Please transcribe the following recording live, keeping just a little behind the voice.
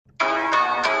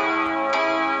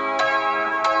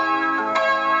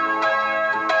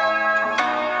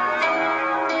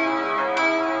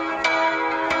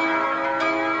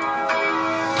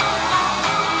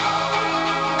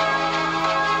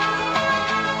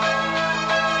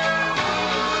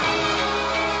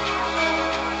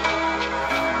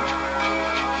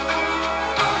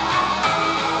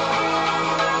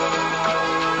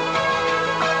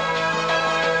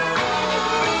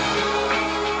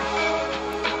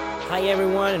Hi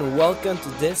everyone and welcome to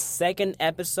this second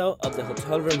episode of the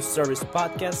Hotel Room Service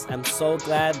Podcast. I'm so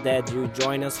glad that you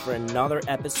join us for another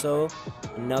episode,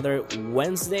 another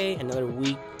Wednesday, another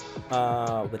week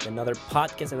with another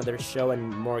podcast, another show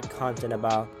and more content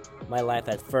about my life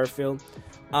at Fairfield.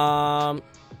 I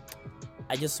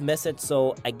just missed it,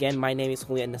 so again, my name is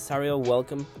Julian Nazario.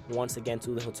 Welcome once again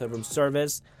to the Hotel Room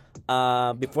Service.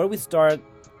 Before we start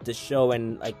the show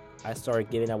and I started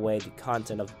giving away the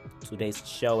content of today's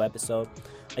show episode,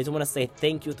 I just want to say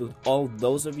thank you to all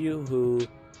those of you who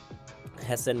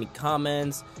has sent me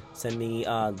comments, sent me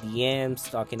DMs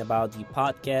talking about the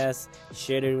podcast,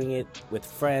 sharing it with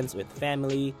friends, with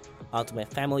family, to my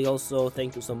family also.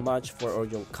 Thank you so much for all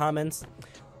your comments.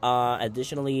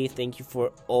 Additionally, thank you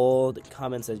for all the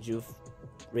comments that you've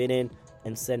written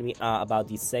and sent me about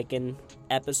the second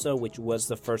episode, which was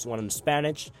the first one in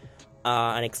Spanish.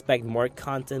 And expect more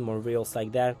content, more reels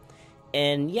like that.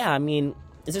 And yeah, I mean,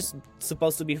 it's just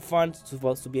supposed to be fun, it's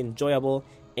supposed to be enjoyable,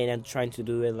 and I'm trying to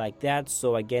do it like that.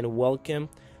 So again, welcome.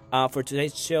 For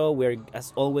today's show,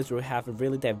 as always, we have a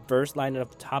really diverse lineup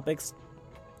of topics.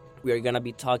 We are gonna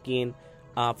be talking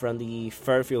from the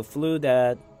Fairfield Flu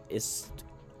that is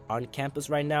on campus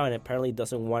right now and apparently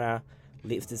doesn't wanna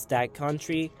leave the Stag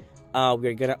Country.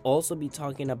 We're gonna also be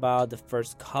talking about the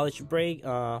first college break.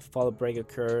 Fall break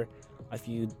occurred a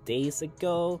few days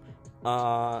ago,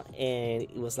 and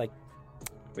it was like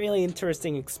really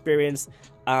interesting experience.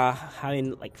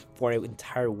 Having for an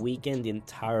entire weekend, the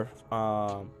entire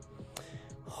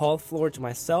hall floor to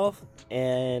myself,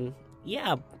 and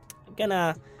yeah, I'm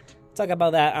gonna talk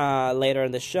about that later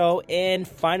in the show. And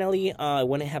finally, I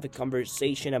want to have a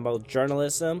conversation about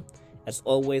journalism. As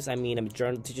always, I mean, I'm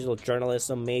a digital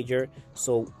journalism major,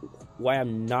 so why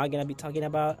I'm not going to be talking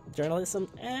about journalism?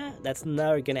 That's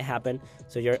never going to happen.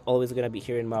 So you're always going to be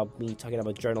hearing about me talking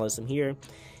about journalism here.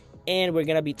 And we're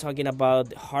going to be talking about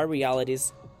the hard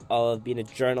realities of being a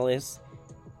journalist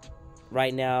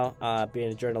right now,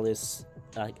 being a journalist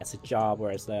as a job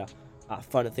or as a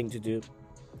fun thing to do.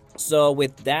 So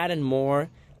with that and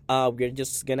more, we're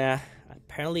just going to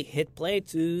apparently hit play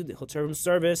to the Hotel Room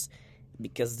Service,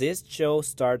 because this show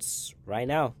starts right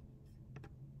now.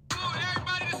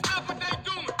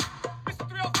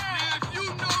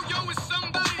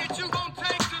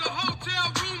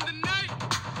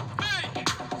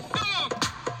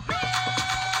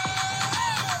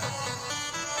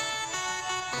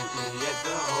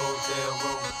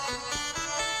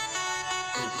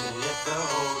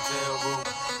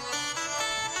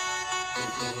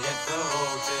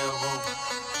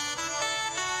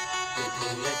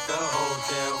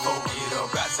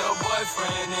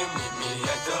 Boyfriend and meet me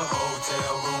at the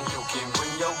hotel room. You can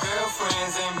bring your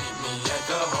girlfriends and meet me at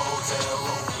the hotel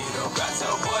room. Get up, got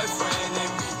your boyfriend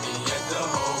and meet me at the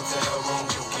hotel room.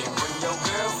 You can bring your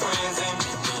girlfriends and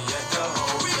meet me at the hotel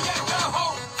room. We at the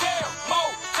hotel,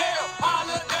 motel,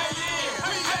 holiday inn.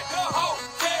 We at the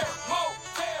hotel,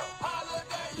 motel,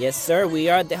 holiday inn. Yes, sir. We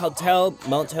are at the Hotel,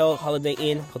 Motel, Holiday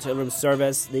Inn, Hotel Room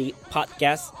Service, the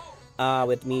podcast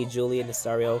with me, Julian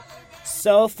Nazario.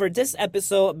 So for this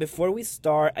episode, before we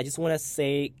start, I just want to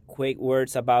say quick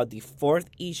words about the fourth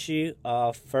issue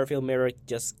of Fairfield Mirror.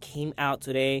 Just came out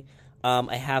today.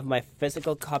 I have my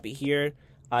physical copy here.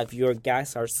 If you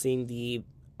guys are seeing the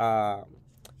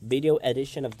video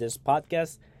edition of this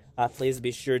podcast, please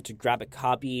be sure to grab a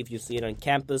copy. If you see it on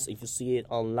campus, if you see it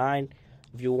online,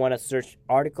 if you want to search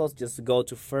articles, just go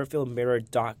to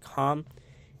fairfieldmirror.com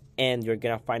and you're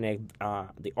going to find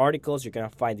the articles. You're going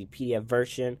to find the PDF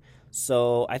version.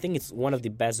 So I think it's one of the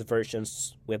best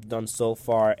versions we've done so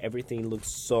far. Everything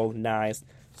looks so nice,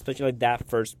 especially that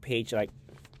first page.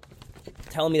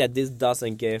 Tell me that this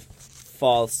doesn't give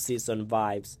fall season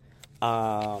vibes.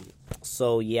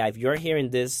 So yeah, if you're hearing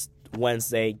this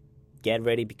Wednesday, get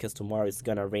ready because tomorrow it's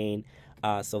gonna rain.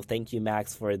 So thank you,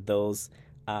 Max, for those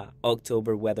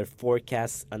October weather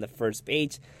forecasts on the first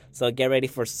page. So get ready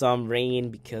for some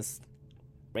rain because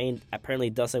rain apparently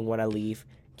doesn't want to leave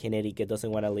Connecticut,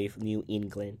 doesn't want to leave New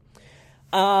England.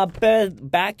 But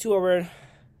back to our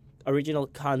original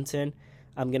content,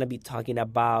 I'm going to be talking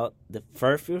about the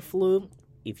Fairfield Flu.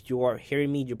 If you are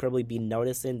hearing me, you'll probably be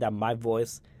noticing that my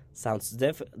voice sounds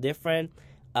different,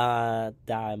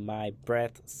 that my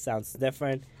breath sounds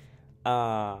different.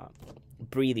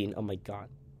 Breathing, oh my God.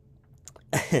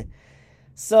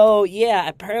 So, yeah,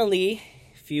 apparently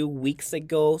a few weeks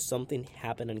ago, something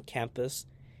happened on campus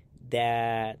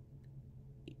that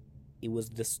it was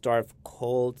the start of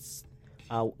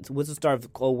it was the start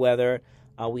of cold weather.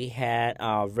 We had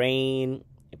rain.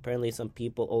 Apparently, some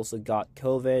people also got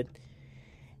COVID.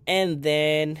 And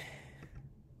then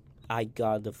I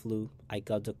got the flu. I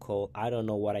got the cold. I don't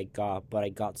know what I got, but I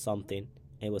got something.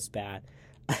 It was bad.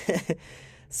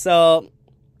 So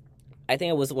I think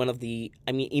it was one of the.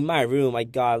 I mean, in my room, I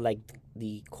got like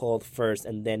the cold first,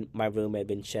 and then my roommate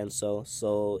Vincenzo.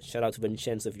 So shout out to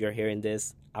Vincenzo if you're hearing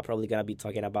this. I'm probably gonna be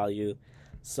talking about you.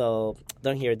 So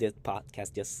don't hear this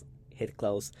podcast. Just hit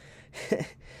close.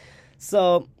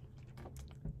 So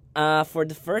for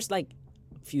the first like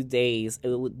few days,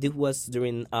 it was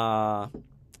during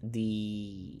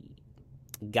the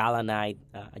gala night.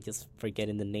 I just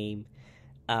forgetting the name.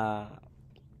 Uh,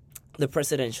 the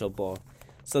presidential ball.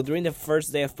 So during the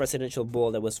first day of presidential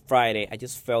ball, that was Friday, I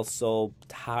just felt so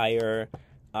tired,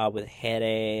 with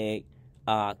headache,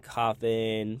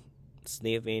 coughing,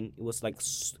 sniffing. It was like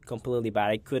completely bad.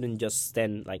 I couldn't just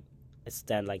stand like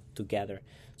together.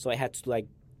 So I had to like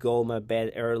go my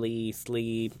bed early,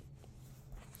 sleep,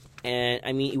 and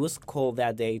I mean it was cold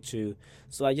that day too.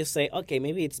 So I just say, okay,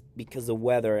 maybe it's because of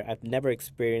weather. I've never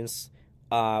experienced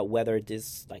weather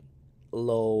this like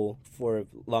low for a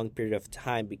long period of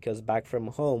time, because back from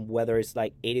home weather is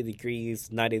like 80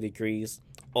 degrees, 90 degrees,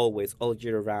 always, all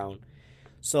year round.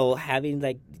 So having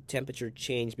like the temperature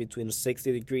change between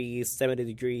 60 degrees, 70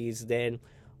 degrees, then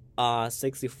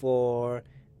 64,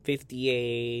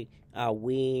 58,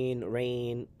 wind,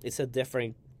 rain, it's a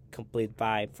different complete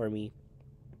vibe for me,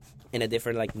 in a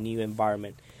different like new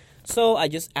environment. So I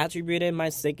just attributed my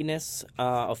sickness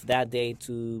of that day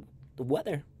to the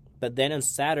weather. But then on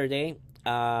Saturday,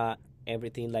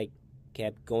 everything like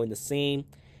kept going the same.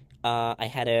 I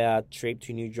had a trip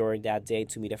to New York that day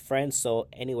to meet a friend. So,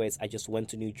 anyways, I just went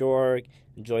to New York,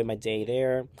 enjoyed my day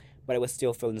there, but I was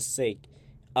still feeling sick.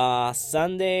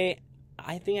 Sunday,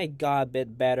 I think I got a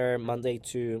bit better. Monday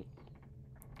too,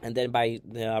 and then by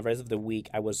the rest of the week,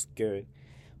 I was good.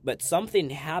 But something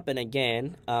happened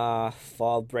again.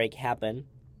 Fall break happened,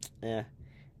 uh,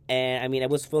 and I mean I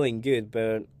was feeling good,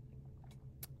 but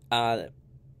uh,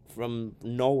 from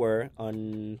nowhere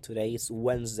on today's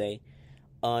Wednesday,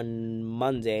 on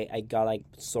Monday I got like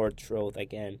sore throat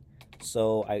again.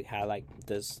 So I had like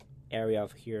this area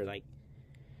of here like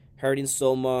hurting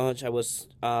so much. I was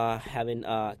having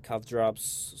cough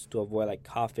drops to avoid like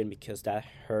coughing because that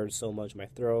hurt so much my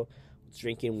throat.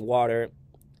 Drinking water,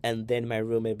 and then my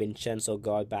roommate Vincenzo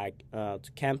got back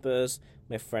to campus.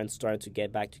 My friends started to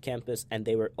get back to campus, and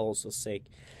they were also sick.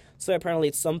 So apparently,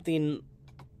 it's something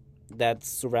that's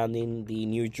surrounding the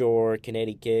New York,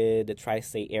 Connecticut, the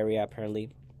tri-state area apparently,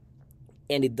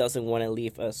 and it doesn't want to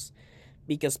leave us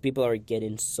because people are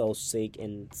getting so sick,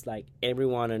 and it's like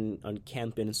everyone on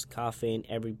campus is coughing.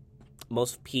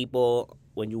 Most people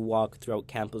when you walk throughout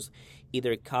campus,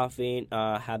 either coughing,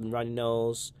 having runny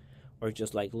nose, or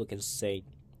just like looking sick.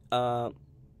 Uh,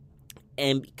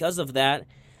 and because of that,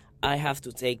 I have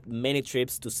to take many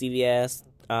trips to CVS.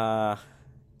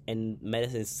 And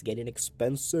medicine is getting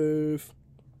expensive.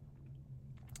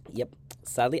 Yep.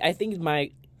 Sadly, I think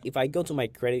my if I go to my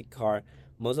credit card,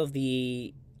 most of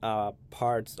the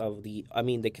parts of the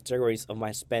categories of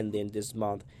my spending this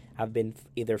month have been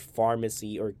either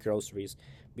pharmacy or groceries,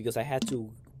 because I had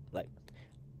to like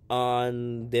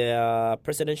on the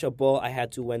presidential ball I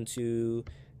had to went to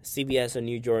CVS in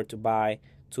New York to buy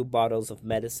 2 bottles of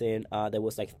medicine. That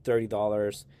was like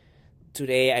 $30.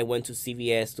 Today I went to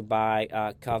CVS to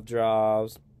buy cough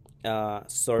drops,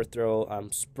 sore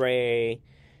throat spray,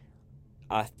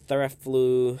 a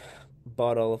Flu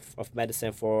bottle of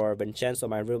medicine for Vincenzo,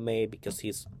 my roommate, because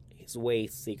he's way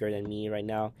sicker than me right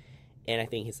now, and I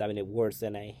think he's having it worse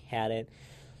than I had it.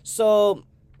 So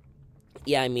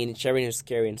yeah, I mean sharing is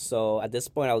caring. So at this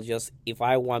point, I'll just, if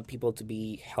I want people to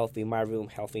be healthy in my room,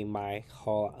 healthy in my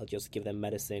hall, I'll just give them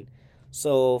medicine.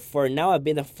 So for now, I've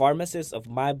been the pharmacist of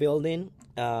my building.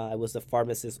 I was the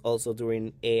pharmacist also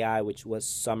during AI, which was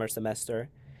summer semester.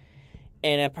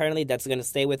 And apparently that's going to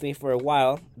stay with me for a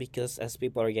while, because as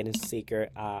people are getting sicker,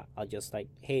 I'll just like,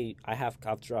 hey, I have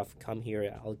cough drop, come here,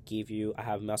 I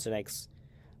have Mucinex,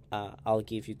 I'll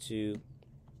give you two.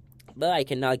 But I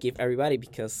cannot give everybody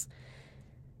because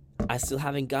I still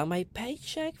haven't got my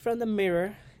paycheck from the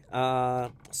mirror.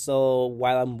 So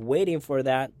while I'm waiting for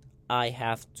that, I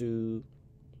have to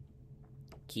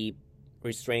keep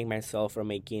restraining myself from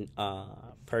making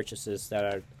purchases that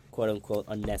are quote unquote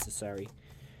unnecessary.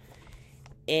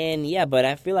 And yeah, but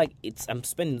I feel like I'm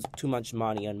spending too much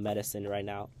money on medicine right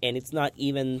now, and it's not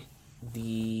even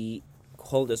the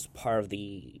coldest part of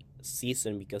the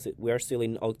season, because we are still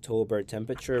in October.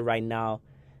 Temperature right now,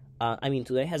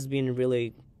 today has been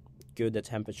really good, the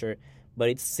temperature, but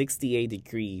it's 68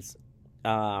 degrees.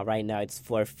 Right now it's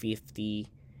 450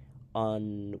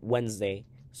 on Wednesday,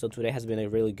 so today has been a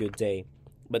really good day.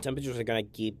 But temperatures are gonna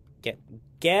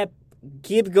get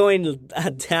keep going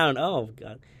down. Oh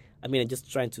god. I mean, I'm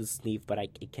just trying to sneeze, but I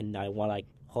cannot. I want to like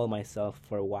hold myself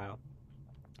for a while.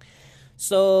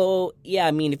 So yeah,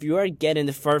 I mean, if you are getting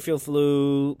the Fairfield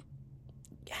flu,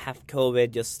 have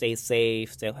COVID, just stay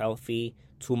safe, stay healthy.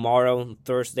 Tomorrow,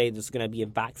 Thursday, there's gonna be a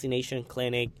vaccination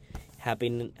clinic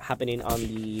happening on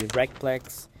the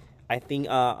Recplex. I think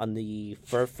on the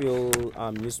Fairfield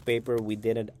newspaper we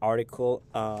did an article.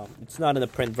 It's not in the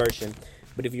print version,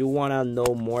 but if you wanna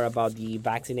know more about the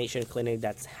vaccination clinic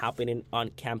that's happening on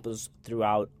campus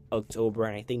throughout October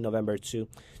and I think November too,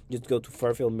 just go to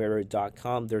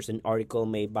fairfieldmirror.com. There's an article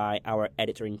made by our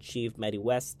editor in chief, Maddie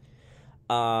West.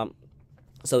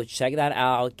 So check that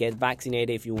out. Get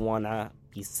vaccinated if you wanna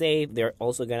be safe. They're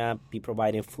also gonna be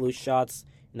providing flu shots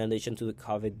in addition to the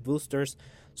COVID boosters.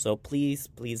 So please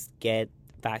get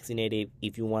vaccinated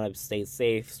if you want to stay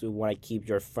safe. So you want to keep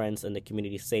your friends and the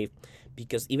community safe,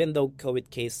 because even though COVID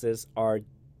cases are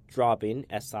dropping,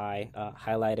 as I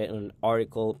highlighted in an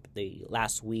article the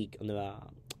last week on the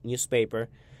newspaper,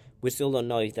 we still don't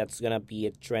know if that's gonna be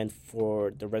a trend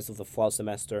for the rest of the fall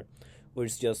semester, or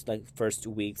it's just like first 2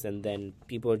 weeks and then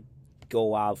people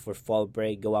go out for fall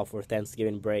break, go out for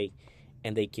Thanksgiving break,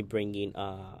 and they keep bringing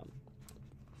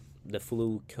the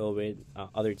flu, COVID,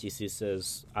 other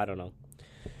diseases. I don't know.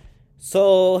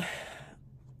 So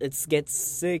let's get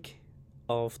sick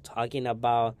of talking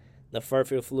about the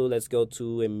Fairfield flu. Let's go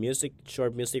to a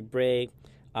short music break,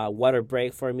 water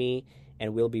break for me,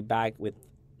 and we'll be back with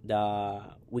the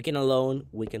weekend alone,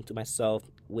 weekend to myself,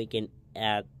 weekend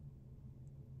at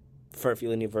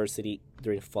Fairfield University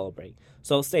during fall break.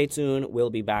 So stay tuned. We'll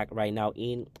be back right now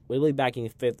we'll be back in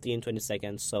 15-20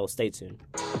 seconds. So stay tuned.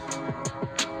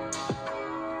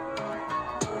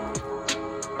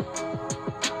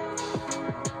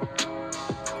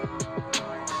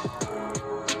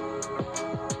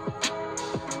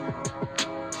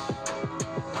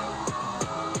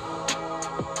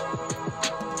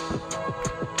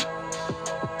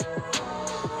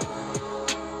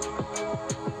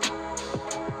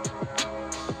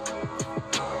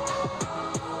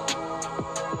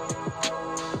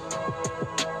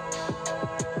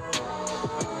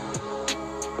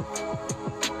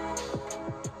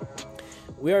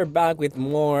 We are back with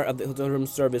more of the Hotel Room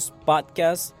Service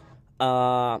podcast.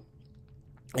 I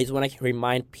just want to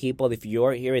remind people, if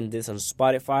you're hearing this on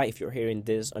Spotify, if you're hearing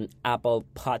this on Apple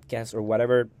Podcasts or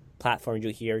whatever platform you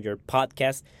hear your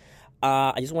podcast,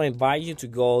 I just want to invite you to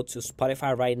go to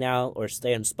Spotify right now, or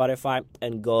stay on Spotify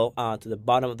and go to the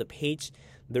bottom of the page.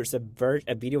 There's a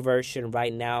video version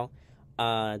right now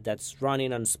that's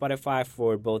running on Spotify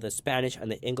for both the Spanish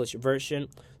and the English version.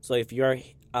 So if you're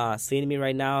seeing me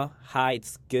right now, hi,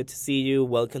 it's good to see you.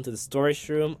 Welcome to the storage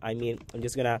room. I mean, I'm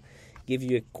just gonna give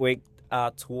you a quick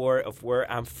tour of where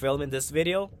I'm filming this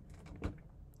video.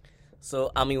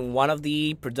 So I'm in one of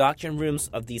the production rooms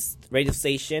of this radio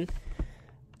station,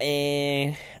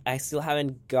 and I still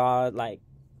haven't got like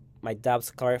my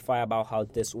doubts clarified about how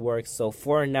this works. So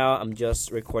for now, I'm just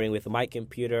recording with my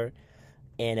computer,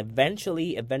 and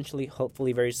eventually,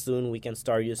 hopefully very soon, we can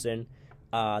start using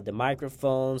the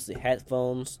microphones, the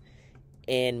headphones,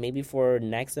 and maybe for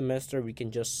next semester we can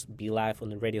just be live on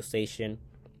the radio station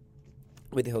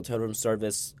with the Hotel Room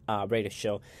Service radio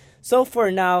show. So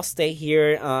for now, stay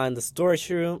here on the storage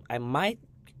room. I might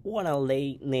want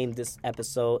to name this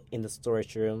episode in the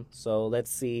storage room. So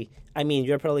let's see. I mean,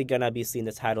 you're probably gonna be seeing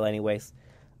the title anyways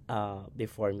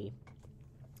before me.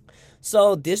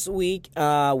 So this week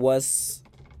was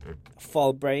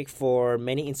fall break for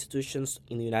many institutions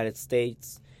in the United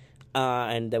States,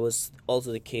 and that was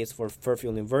also the case for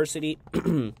Fairfield University.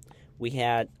 We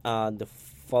had the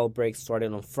fall break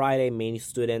started on Friday. Many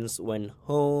students went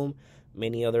home,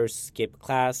 many others skipped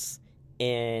class,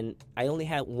 and I only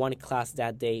had one class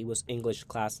that day. It was English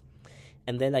class,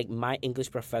 and then like my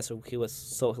English professor, he was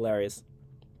so hilarious.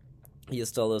 He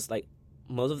just told us like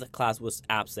most of the class was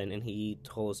absent, and he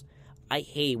told us, I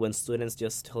hate when students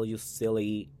just tell you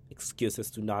silly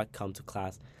excuses to not come to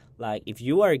class. Like, if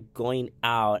you are going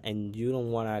out and you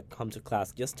don't want to come to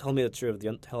class, just tell me the truth.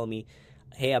 Don't tell me,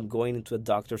 hey, I'm going into a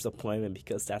doctor's appointment,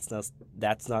 because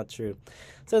that's not true.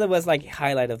 So that was like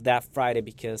highlight of that Friday,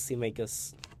 because he make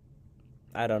us,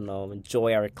 I don't know,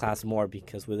 enjoy our class more,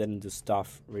 because we didn't do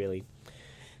stuff really.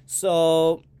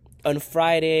 So on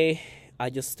Friday, I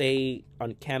just stayed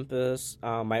on campus.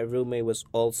 My roommate was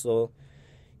also,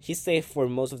 he stayed for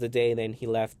most of the day, then he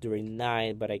left during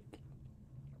night. But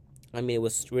I mean, it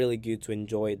was really good to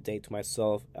enjoy a day to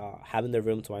myself, having the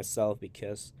room to myself,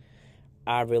 because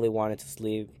I really wanted to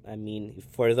sleep. I mean,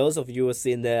 for those of you who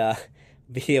seen the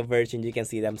video version, you can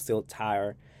see that I'm still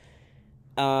tired.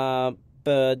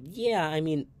 But yeah, I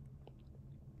mean,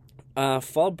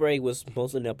 Fall break was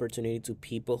mostly an opportunity to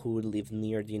people who live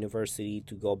near the university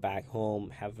to go back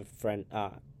home, have a friend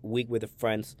week with the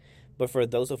friends. But for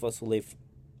those of us who live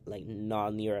like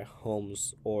not near our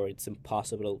homes or it's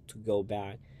impossible to go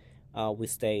back, we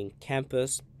stay in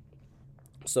campus.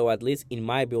 So at least in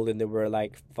my building, there were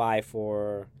like 5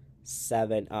 or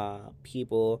 7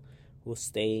 people who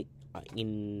stayed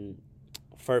in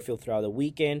Fairfield throughout the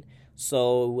weekend.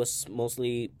 So it was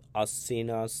mostly us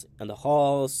seeing us in the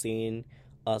hall, seeing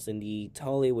us in the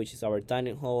Tully, which is our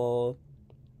dining hall,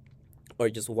 or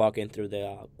just walking through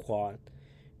the quad.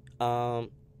 Um,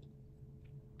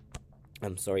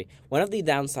 I'm sorry. One of the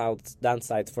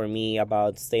downsides for me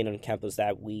about staying on campus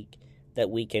that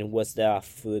weekend was the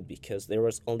food because there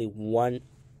was only one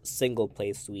single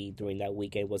place to eat during that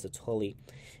weekend was a Tully.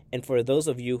 And for those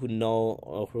of you who know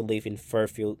or who live in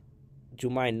Fairfield, you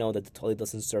might know that the Tully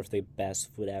doesn't serve the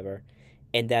best food ever,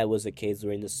 and that was the case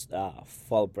during this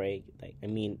fall break. Like I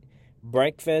mean,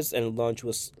 breakfast and lunch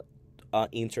was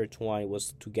intertwined,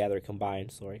 was together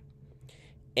combined. Sorry,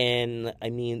 and I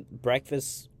mean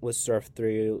breakfast was served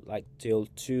through like till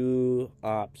 2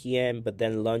 p.m. But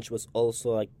then lunch was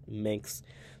also like mixed,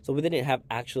 so we didn't have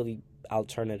actually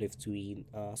alternatives to eat.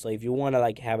 So if you want to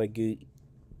like have a good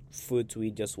food to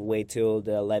eat, just wait till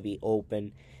the levy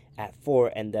open at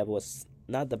 4, and that was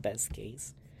not the best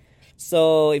case.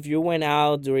 So if you went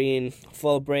out during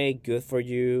fall break, good for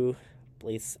you.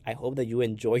 Please, I hope that you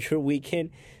enjoy your weekend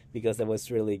because that was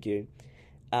really good.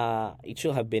 It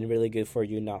should have been really good for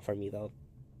you, not for me though.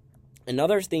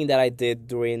 Another thing that I did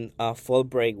during fall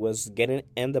break was getting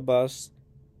in the bus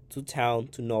to town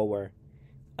to nowhere.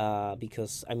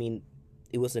 Because I mean,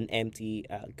 it was an empty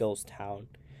ghost town.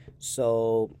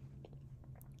 So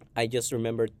I just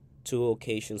remember 2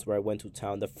 occasions where I went to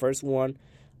town. The first one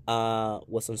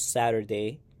was on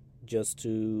Saturday, just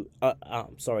to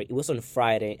sorry, it was on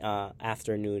Friday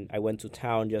afternoon. I went to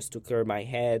town just to clear my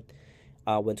head.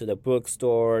 Went to the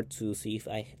bookstore to see if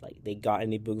I like they got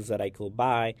any books that I could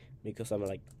buy because I'm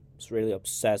like really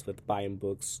obsessed with buying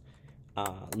books,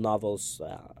 novels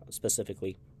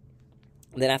specifically.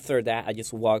 Then after that, I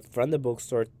just walked from the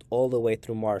bookstore all the way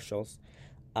through Marshalls,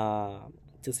 uh,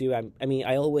 to see. I mean,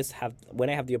 I always have when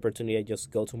I have the opportunity, I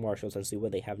just go to Marshalls and see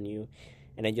what they have new.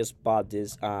 And I just bought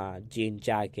this jean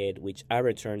jacket, which I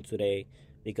returned today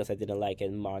because I didn't like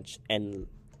it much, and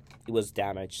it was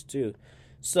damaged too.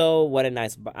 So what a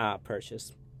nice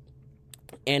purchase.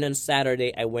 And on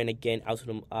Saturday, I went again out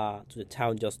to the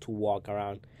town just to walk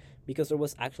around because there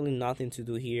was actually nothing to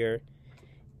do here,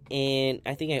 and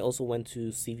I think I also went to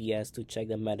CVS to check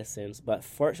the medicines, but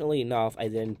fortunately enough, I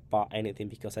didn't buy anything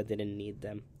because I didn't need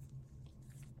them.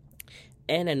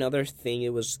 And another thing,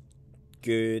 it was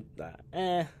good.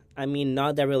 I mean,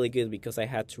 not that really good because I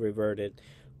had to revert it.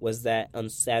 Was that on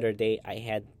Saturday I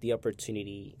had the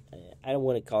opportunity? I don't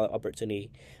want to call it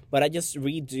opportunity, but I just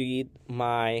redid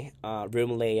my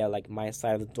room layout, like my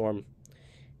side of the dorm,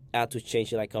 to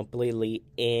change it like completely.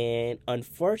 And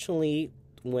unfortunately,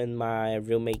 when my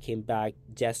roommate came back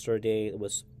yesterday, it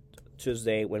was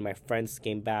Tuesday when my friends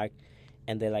came back,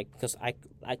 and they like because I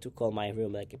like to call my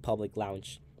room like a public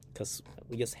lounge because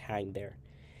we just hang there.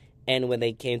 And when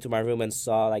they came to my room and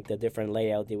saw like the different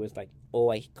layout, they was like,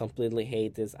 "Oh, I completely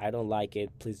hate this. I don't like it.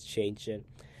 Please change it."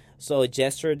 So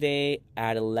yesterday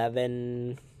at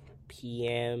 11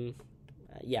 p.m.,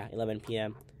 yeah, 11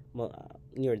 p.m.,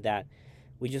 near that,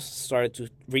 we just started to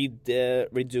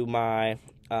redo my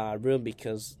room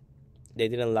because they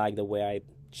didn't like the way I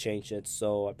changed it.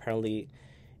 So apparently,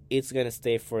 it's gonna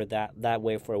stay for that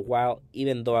way for a while,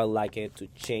 even though I like it to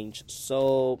change.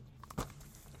 So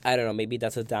I don't know. Maybe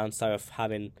that's a downside of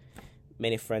having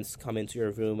many friends come into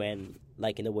your room and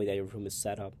liking the way that your room is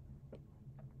set up.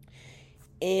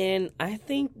 And I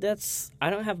think that's. I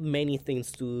don't have many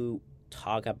things to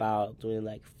talk about during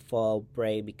like fall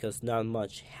break because not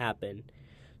much happened.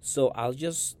 So I'll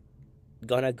just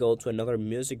gonna go to another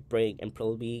music break and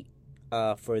probably.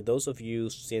 For those of you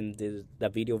seeing the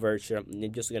video version,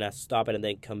 I'm just gonna stop it and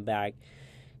then come back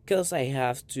because I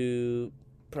have to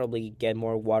probably get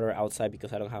more water outside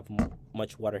because I don't have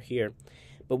much water here.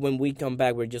 But when we come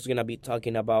back, we're just gonna be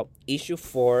talking about issue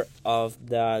 4 of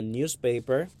the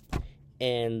newspaper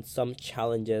and some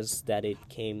challenges that it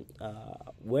came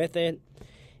with it,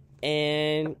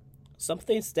 and some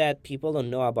things that people don't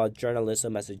know about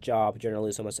journalism as a job,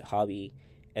 journalism as a hobby,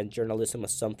 and journalism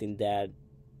as something that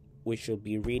we should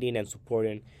be reading and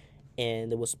supporting.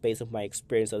 And it was based on my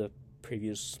experience of the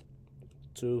previous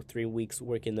 2-3 weeks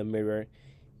working the mirror.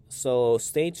 So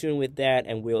stay tuned with that,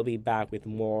 and we'll be back with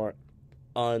more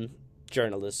on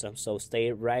journalism. So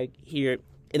stay right here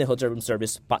in the Hotel Room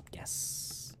Service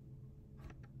podcast.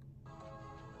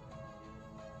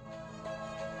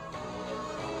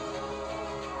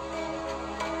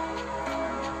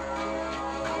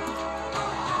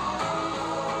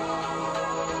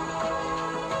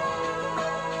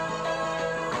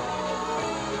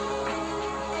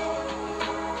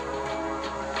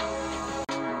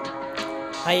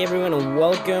 Hi everyone and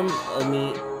welcome. Let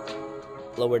me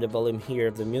lower the volume here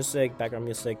of the music, background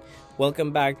music.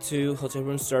 Welcome back to Hotel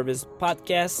Room Service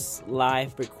Podcast,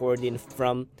 live recording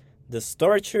from the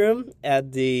storage room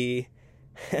at the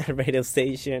radio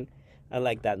station. I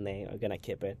like that name. I'm gonna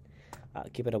keep it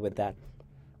up with that.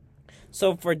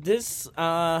 So for this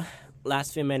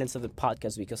last few minutes of the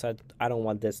podcast, because I don't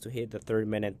want this to hit the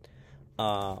 30-minute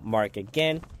mark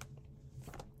again,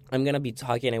 I want to be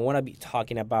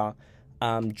talking about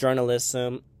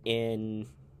journalism in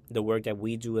the work that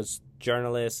we do as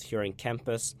journalists here in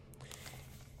campus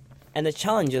and the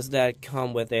challenges that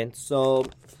come with it. So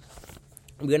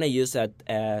I'm going to use that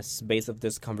as base of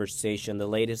this conversation, the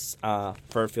latest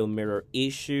Fairfield Mirror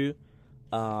issue,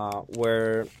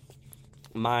 where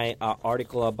my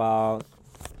article about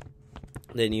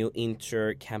the new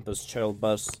inter-campus shuttle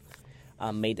bus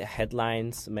made the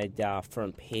headlines, made the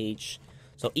front page.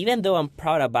 So even though I'm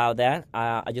proud about that,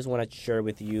 I just want to share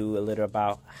with you a little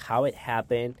about how it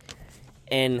happened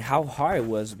and how hard it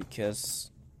was,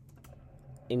 because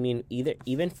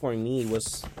even for me it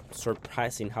was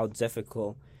surprising how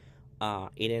difficult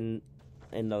how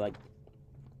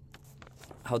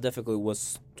difficult it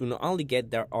was to not only get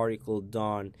that article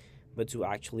done, but to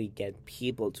actually get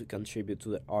people to contribute to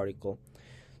the article.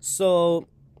 So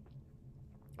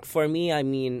for me,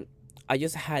 I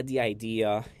just had the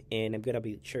idea, and I'm gonna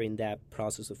be sharing that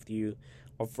process with you,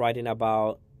 of writing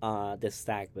about the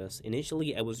Stag bus.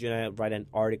 Initially, I was gonna write an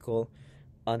article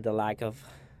on the lack of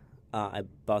a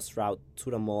bus route to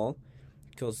the mall,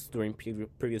 because during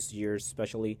previous years,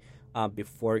 especially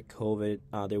before COVID,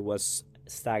 there was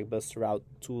Stag bus route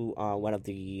to one of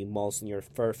the malls near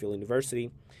Fairfield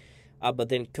University. But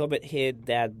then COVID hit,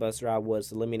 that bus route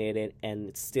was eliminated, and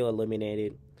it's still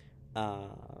eliminated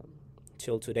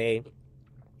till today.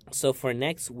 So for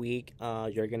next week,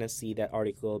 you're going to see that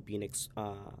article being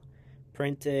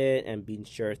printed and being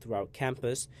shared throughout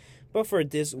campus. But for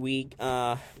this week,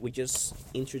 we just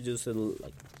introduced a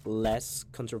less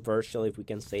controversial, if we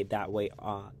can say that way,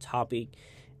 topic.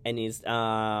 And is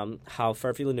how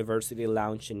Fairfield University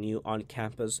launched a new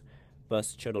on-campus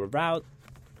bus shuttle route.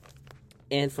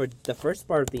 And for the first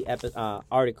part of the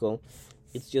article,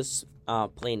 it's just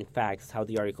plain facts, how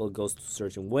the article goes to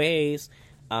certain ways,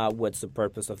 what's the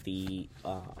purpose of the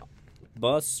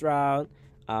bus route,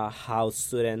 how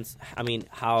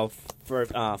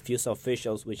FUSA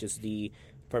officials, which is the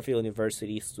Fairfield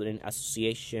University Student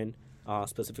Association,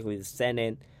 specifically the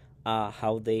Senate,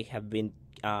 how they have been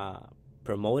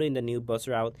promoting the new bus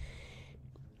route.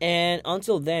 And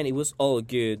until then, it was all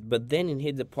good. But then it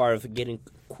hit the part of getting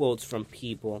quotes from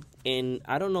people. And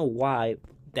I don't know why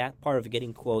that part of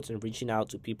getting quotes and reaching out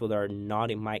to people that are not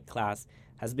in my class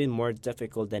has been more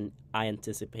difficult than I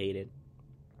anticipated.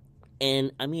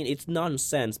 And it's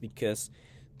nonsense, because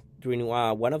during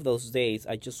one of those days,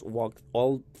 I just walked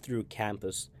all through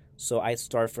campus. So I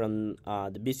start from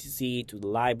the BCC to the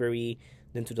library,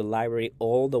 then to the library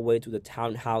all the way to the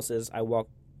townhouses. I walked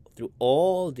through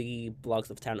all the blocks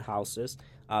of townhouses,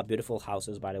 beautiful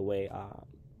houses, by the way.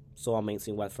 So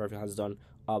amazing what Fairfield has done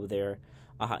up there.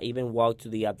 Even walked to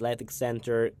the athletic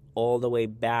center, all the way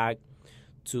back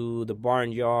to the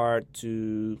barnyard,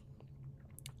 to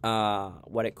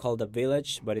what I call the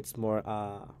village, but it's more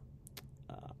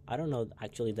I don't know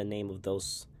actually the name of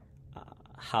those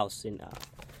housing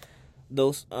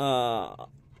those that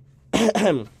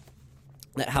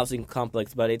housing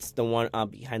complex, but it's the one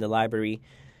behind the library,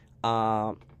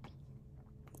 to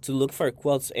look for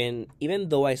quotes. And even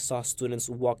though I saw students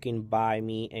walking by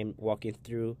me and walking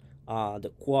through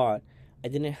the quad, I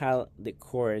didn't have the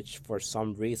courage, for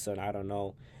some reason, I don't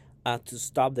know, to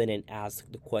stop them and ask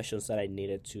the questions that I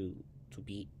needed to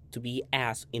be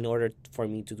asked in order for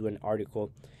me to do an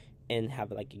article and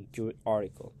have a good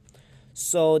article.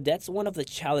 So that's one of the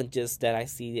challenges that I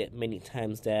see many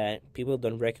times, that people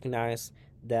don't recognize,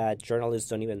 that journalists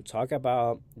don't even talk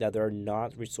about, that there are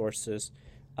not resources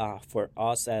for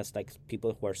us as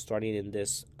people who are starting in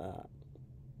this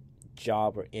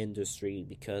job or industry,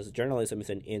 because journalism is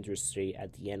an industry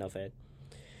at the end of it.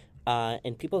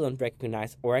 And people don't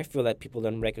recognize, or I feel that people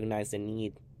don't recognize the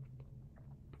need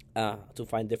to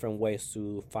find different ways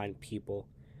to find people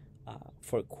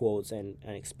for quotes and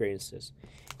experiences.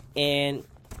 And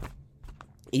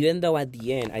even though at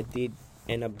the end I did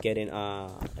end up getting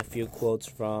a few quotes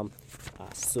from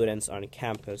students on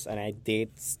campus, and I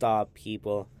did stop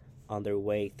people on their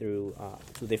way through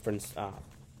to different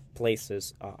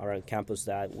places around campus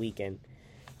that weekend.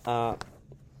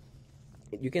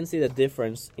 You can see the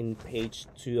difference in page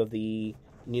 2 of the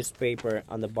newspaper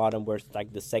on the bottom, where it's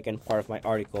the second part of my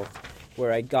article,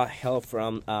 where I got help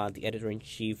from the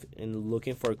editor-in-chief in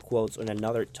looking for quotes on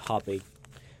another topic,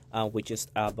 which is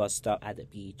a bus stop at the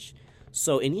beach.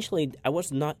 So initially, I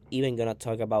was not even gonna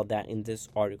talk about that in this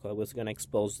article. I was gonna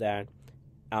expose that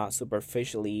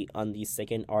superficially on the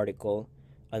second article,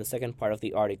 on the second part of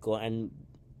the article, and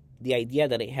the idea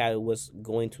that I had was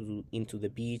going to into the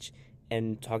beach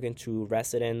and talking to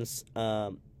residents,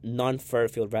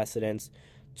 non-Fairfield residents,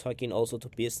 talking also to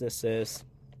businesses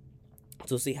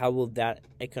to see how will that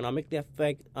economically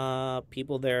affect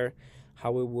people there,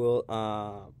 how it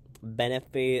will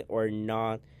benefit or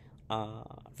not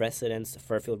residents,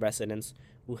 Fairfield residents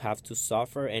who have to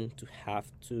suffer and to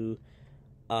have to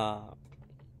uh,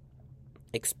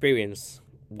 experience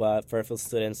what Fairfield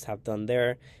students have done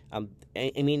there.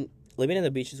 I mean, living on the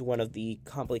beach is one of the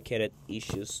complicated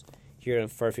issues here in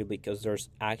Fairfield because there's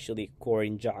actually a core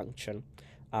injunction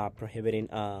prohibiting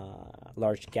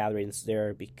large gatherings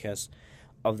there because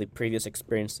of the previous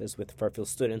experiences with Fairfield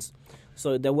students.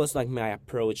 So that was like my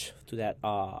approach to that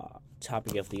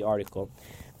topic of the article.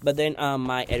 But then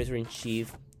my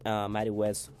editor-in-chief, Maddie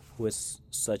West, who is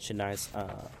such a nice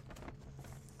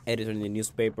editor in the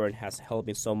newspaper and has helped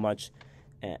me so much.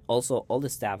 And also, all the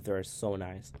staff there are so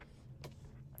nice.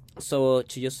 So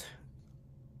to just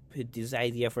put this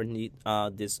idea for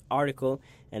this article,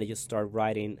 and I just start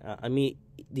writing. I mean,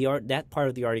 that part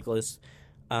of the article is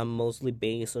mostly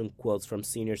based on quotes from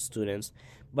senior students,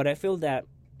 but I feel that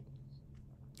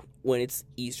when it's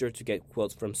easier to get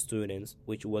quotes from students,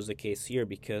 which was the case here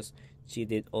because she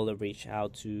did all the reach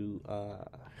out to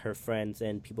her friends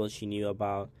and people she knew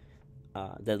about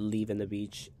that live in the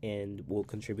beach and will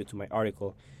contribute to my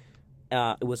article.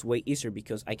 It was way easier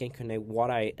because I can connect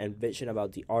what I envision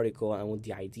about the article and with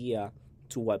the idea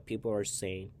to what people are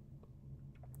saying.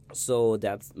 So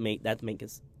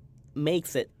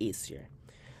makes it easier.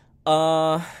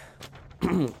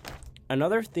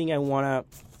 Another thing I wanna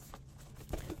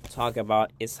talk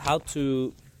about is how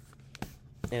to,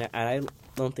 and I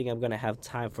don't think I'm gonna have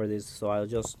time for this, so I'll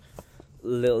just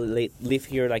leave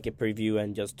here like a preview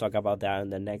and just talk about that in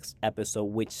the next episode,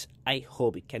 which I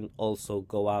hope it can also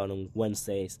go out on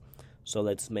Wednesdays. So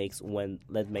let us make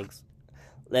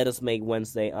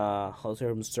Wednesday hotel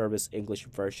room service English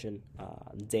version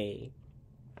day.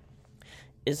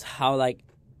 Is how like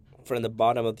from the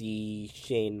bottom of the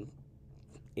chain,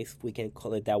 if we can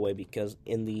call it that way, because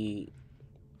in the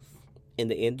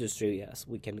industry, yes,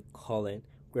 we can call it,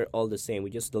 we're all the same.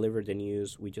 We just deliver the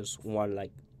news. We just want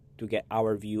like to get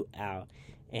our view out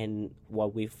and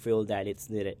what we feel that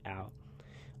it's needed out.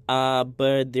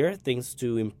 But there are things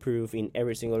to improve in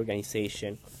every single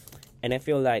organization, and I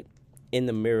feel like in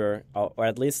the mirror, or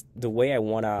at least the way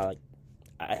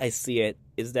I see it,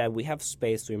 is that we have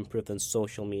space to improve on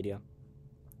social media,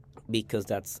 because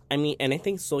and I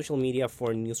think social media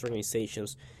for news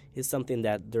organizations is something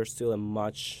that there's still a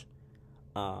much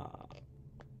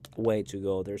way to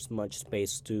go. There's much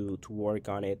space to work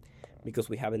on it because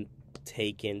we haven't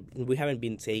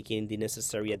been taking the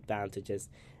necessary advantages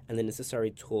and the necessary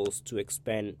tools to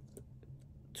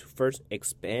first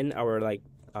expand our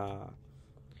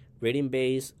reading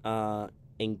base,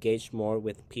 engage more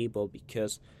with people,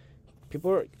 because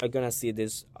people are gonna see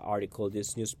this article,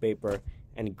 this newspaper,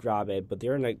 and grab it, but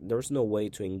there's no way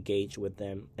to engage with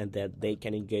them and that they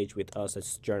can engage with us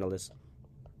as journalists.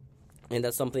 And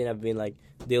that's something I've been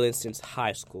dealing since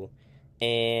high school.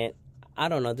 And I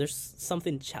don't know, there's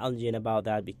something challenging about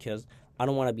that because I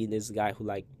don't want to be this guy who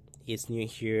is new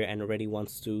here and already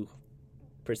wants to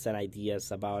present ideas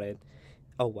about it.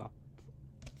 Oh wow.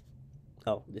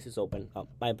 Oh, this is open. Oh,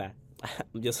 my bad.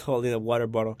 I'm just holding a water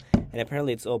bottle and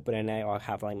apparently it's open and I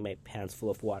have my pants full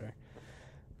of water.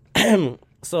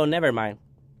 So never mind.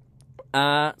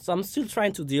 So I'm still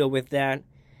trying to deal with that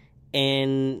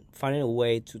and finding a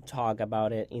way to talk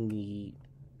about it in the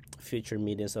future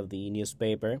meetings of the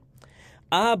newspaper.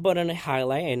 But on a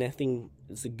highlight, and I think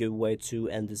it's a good way to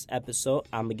end this episode,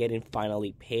 I'm getting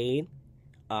finally paid.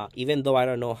 Even though I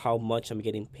don't know how much I'm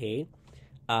getting paid.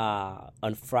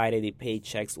 On Friday, the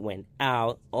paychecks went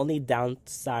out. Only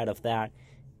downside of that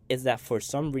is that for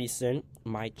some reason,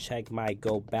 my check might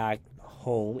go back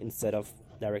home instead of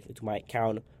directly to my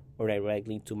account or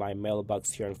directly to my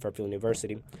mailbox here in Fairfield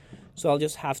University. So I'll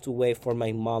just have to wait for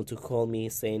my mom to call me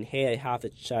saying, hey, I have a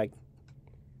check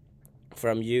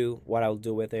from you, what I'll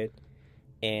do with it.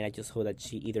 And I just hope that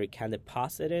she either can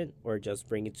deposit it or just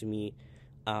bring it to me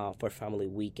for family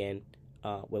weekend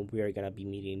when we are going to be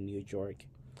meeting in New York.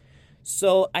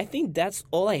 So I think that's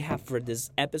all I have for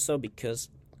this episode because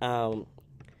I'm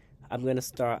going to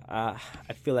start, I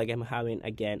feel like I'm having,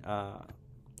 again,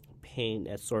 pain,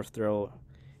 a sore throat,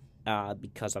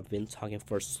 because I've been talking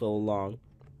for so long.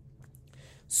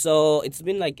 So it's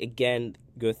been like again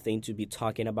good thing to be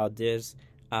talking about this,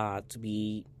 to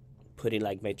be putting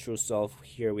like my true self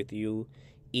here with you,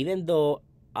 even though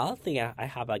I think I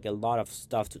have like a lot of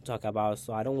stuff to talk about.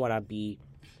 So I don't want to be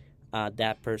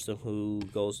that person who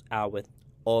goes out with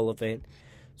all of it.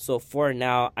 So for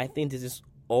now, I think this is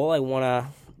all I want to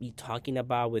be talking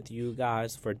about with you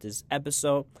guys for this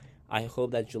episode. I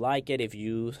hope that you like it. If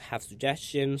you have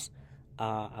suggestions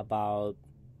about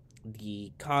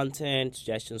the content,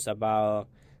 suggestions about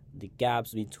the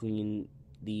gaps between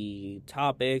the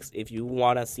topics, if you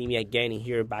want to see me again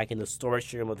here back in the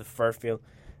storage room of the Fairfield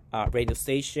radio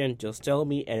station, just tell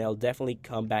me and I'll definitely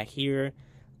come back here.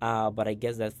 But I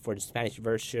guess that for the Spanish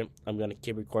version, I'm going to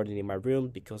keep recording in my room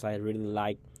because I really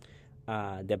like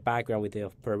the background with the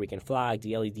Puerto Rican flag,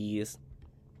 the LEDs,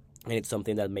 and it's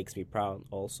something that makes me proud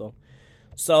also.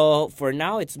 So for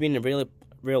now, it's been a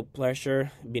real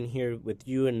pleasure being here with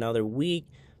you another week,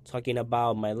 talking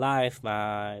about my life.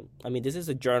 This is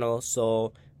a journal,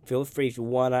 so feel free if you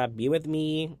want to be with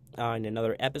me in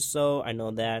another episode. I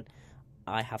know that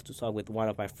I have to talk with one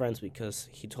of my friends because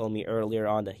he told me earlier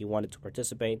on that he wanted to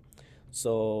participate.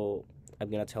 So I'm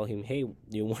going to tell him, hey,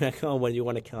 do you want to come? When do you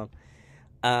want to come?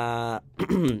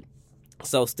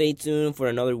 So stay tuned for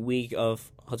another week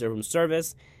of hotel room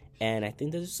service. And I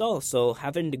think this is all. So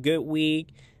having a good week.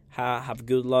 Have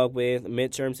good luck with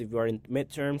midterms if you are in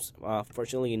midterms.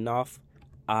 Fortunately enough,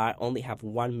 I only have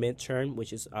one midterm,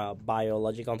 which is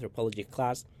biological anthropology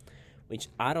class, which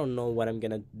I don't know what I'm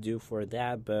going to do for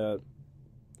that, but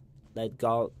let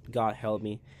God help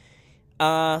me.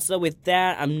 So with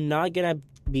that, I'm not going to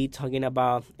be talking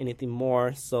about anything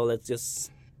more. So let's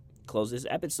just close this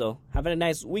episode. Have a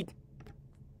nice week.